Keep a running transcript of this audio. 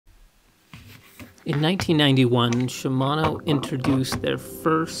In 1991, Shimano introduced their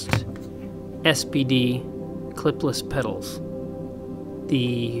first SPD clipless pedals,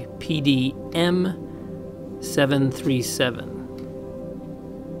 the PDM 737.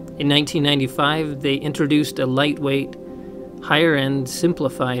 In 1995, they introduced a lightweight, higher-end,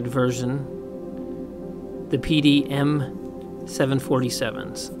 simplified version, the PDM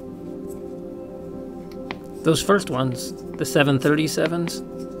 747s. Those first ones, the 737s,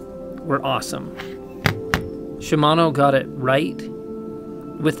 were awesome. Shimano got it right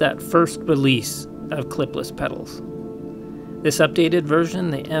with that first release of clipless pedals. This updated version,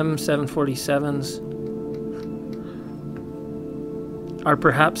 the M747s, are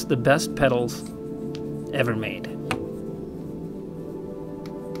perhaps the best pedals ever made.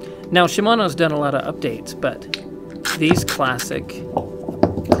 Now, Shimano's done a lot of updates, but these classic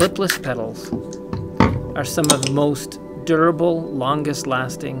clipless pedals are some of the most durable, longest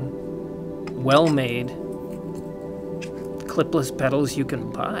lasting, well-made clipless pedals you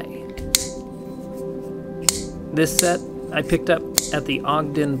can buy. This set I picked up at the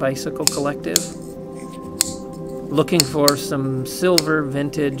Ogden Bicycle Collective, looking for some silver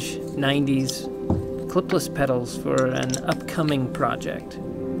vintage 90s clipless pedals for an upcoming project.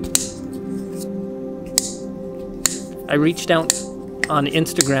 I reached out on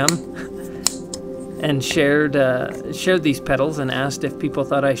Instagram and shared these pedals and asked if people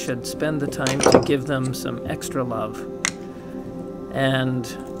thought I should spend the time to give them some extra love. And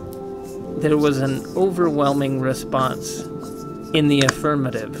there was an overwhelming response in the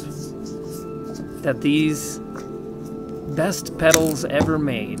affirmative that these best pedals ever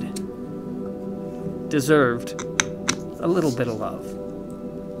made deserved a little bit of love.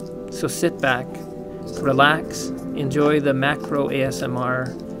 So sit back, relax, enjoy the MACRO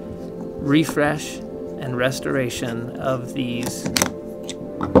ASMR refresh and restoration of these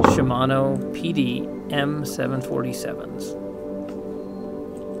Shimano PD M747s.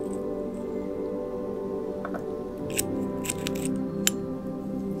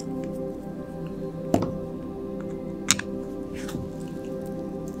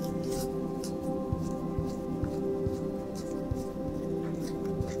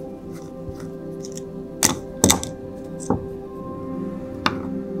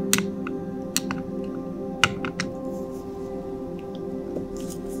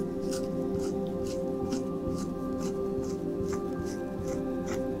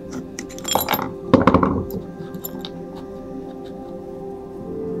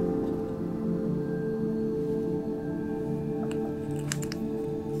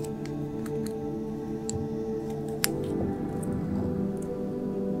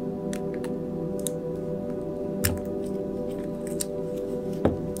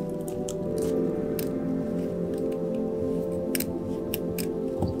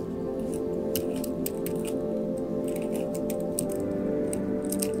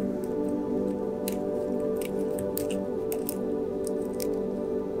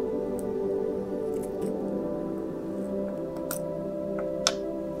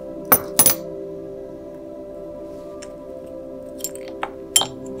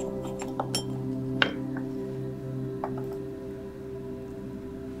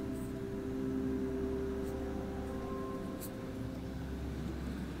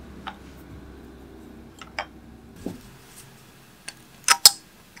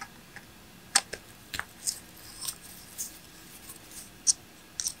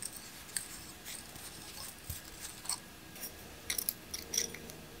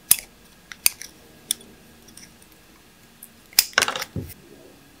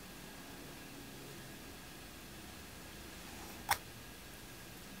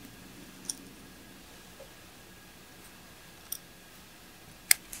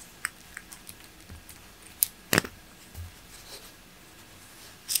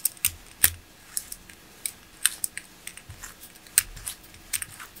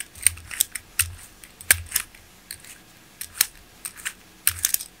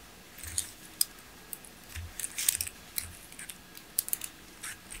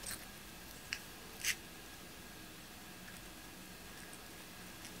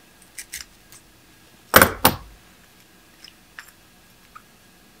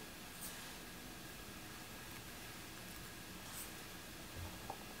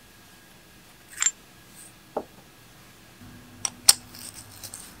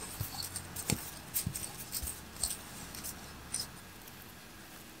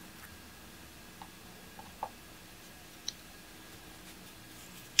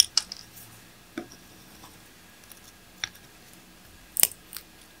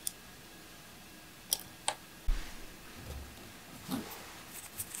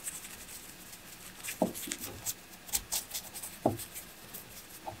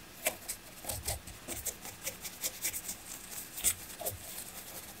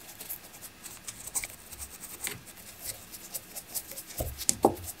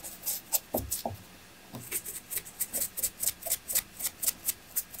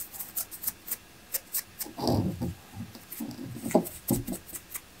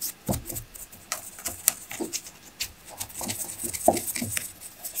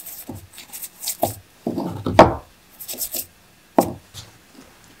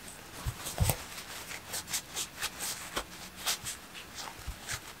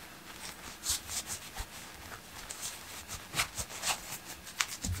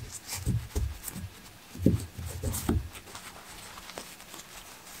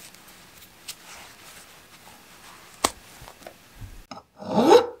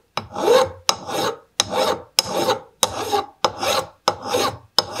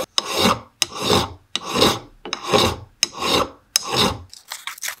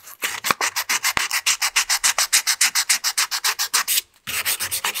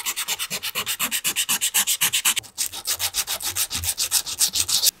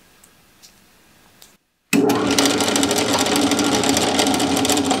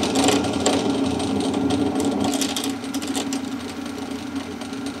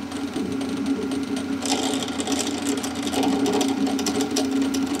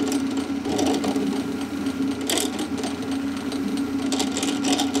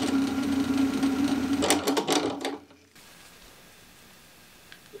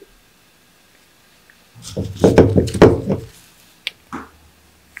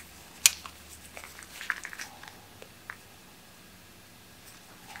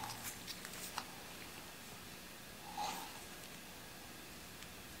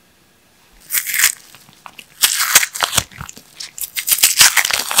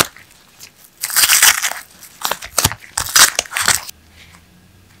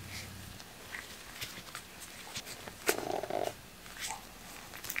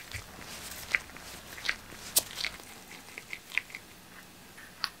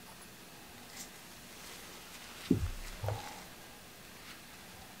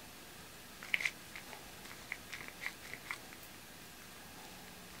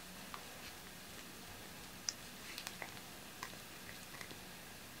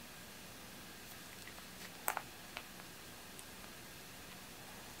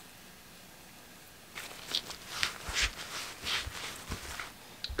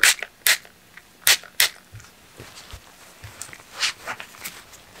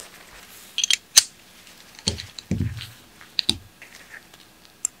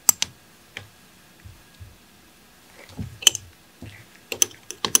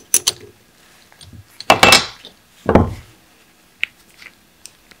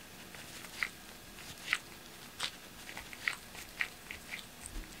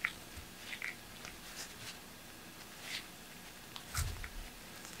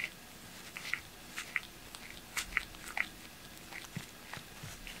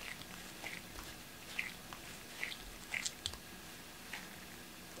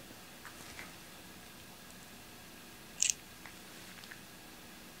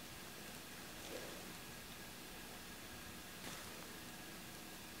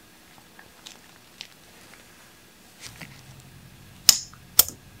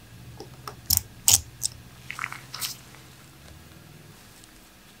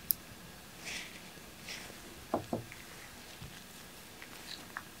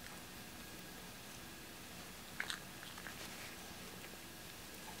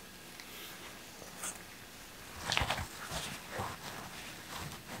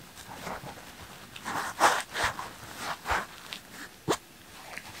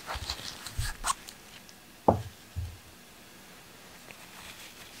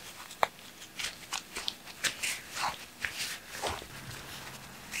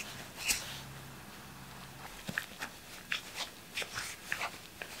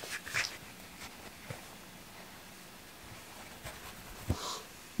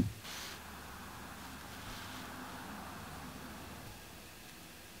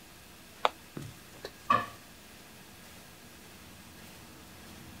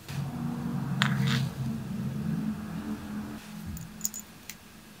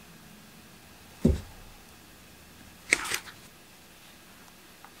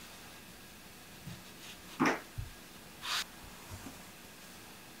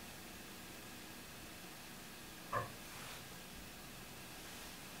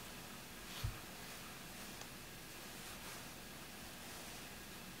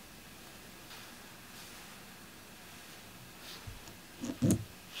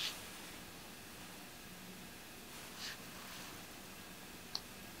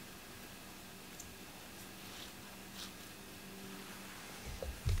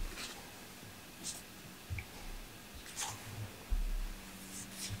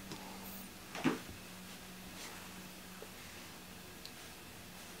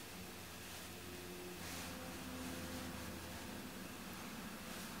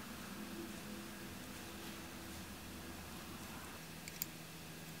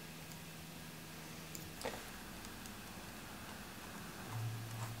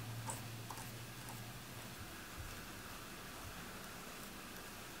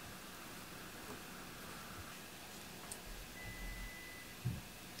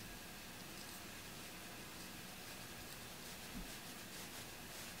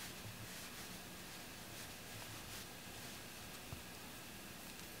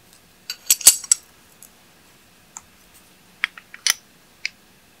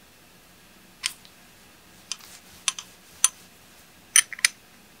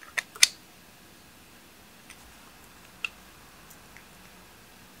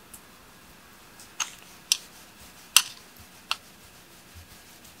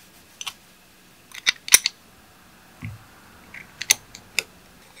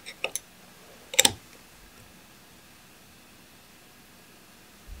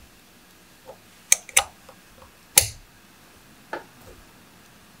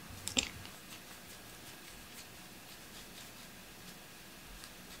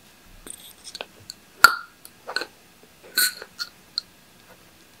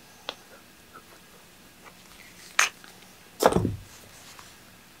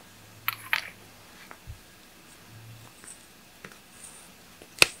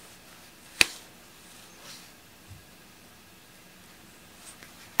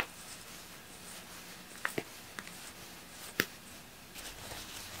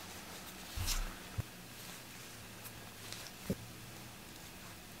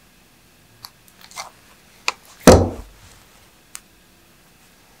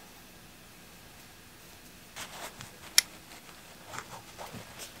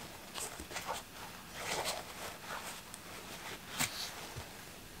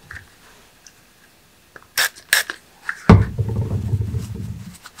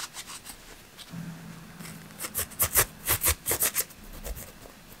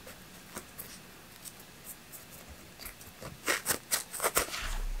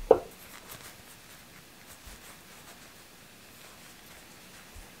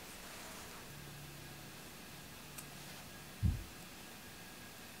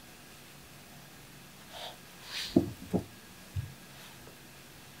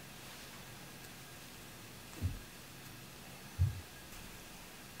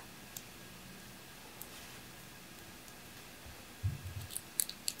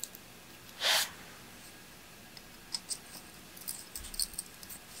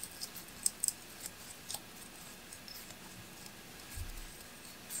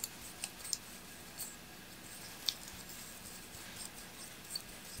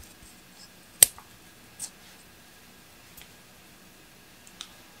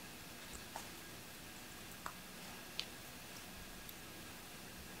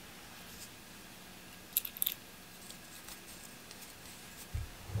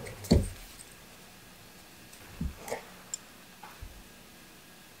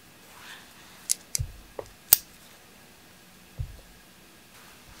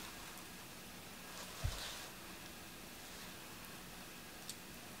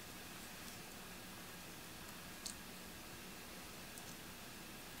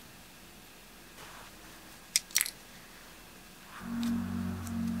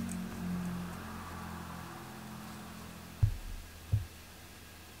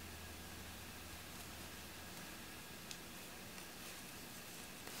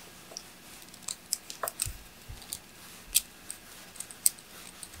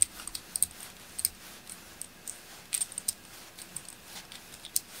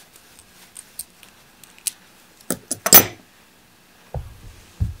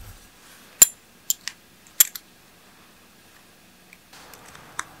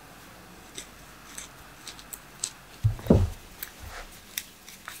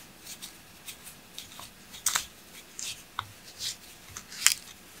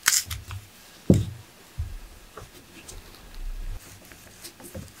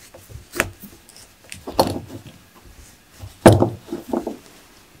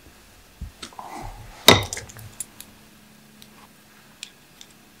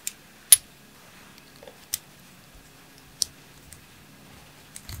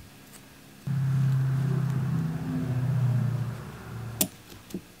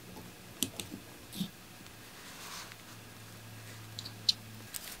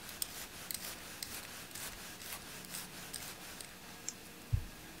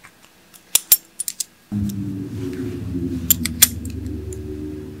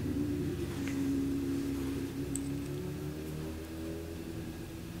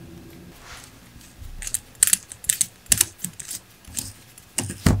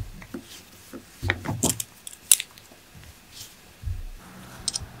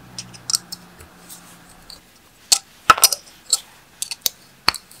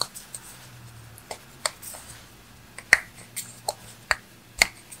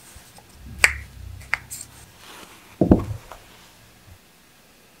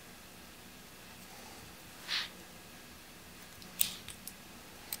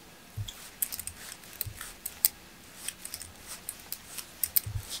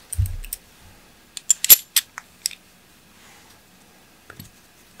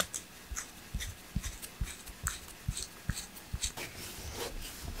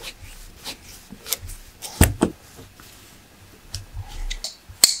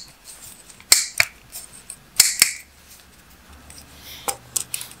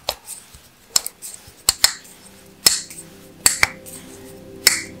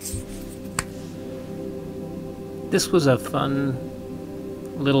 This was a fun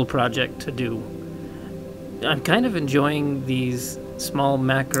little project to do. I'm kind of enjoying these small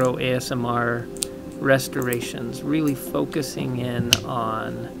macro ASMR restorations, really focusing in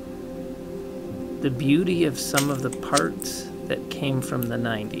on the beauty of some of the parts that came from the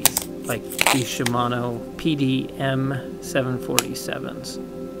 90s, like these Shimano PDM 747s.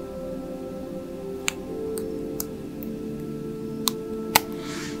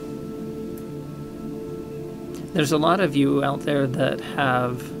 There's a lot of you out there that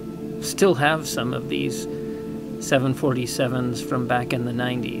still have some of these 747s from back in the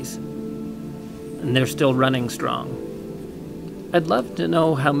 90s, and they're still running strong. I'd love to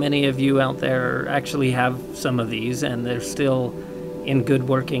know how many of you out there actually have some of these and they're still in good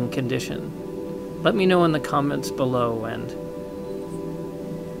working condition. Let me know in the comments below, and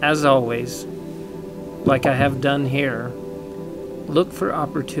as always, like I have done here, look for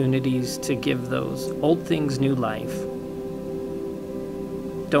opportunities to give those old things new life.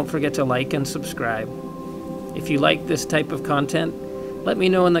 Don't forget to like and subscribe. If you like this type of content, let me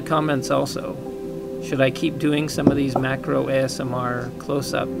know in the comments also. Should I keep doing some of these macro ASMR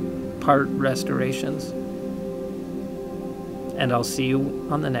close-up part restorations? And I'll see you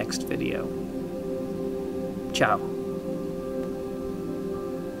on the next video. Ciao.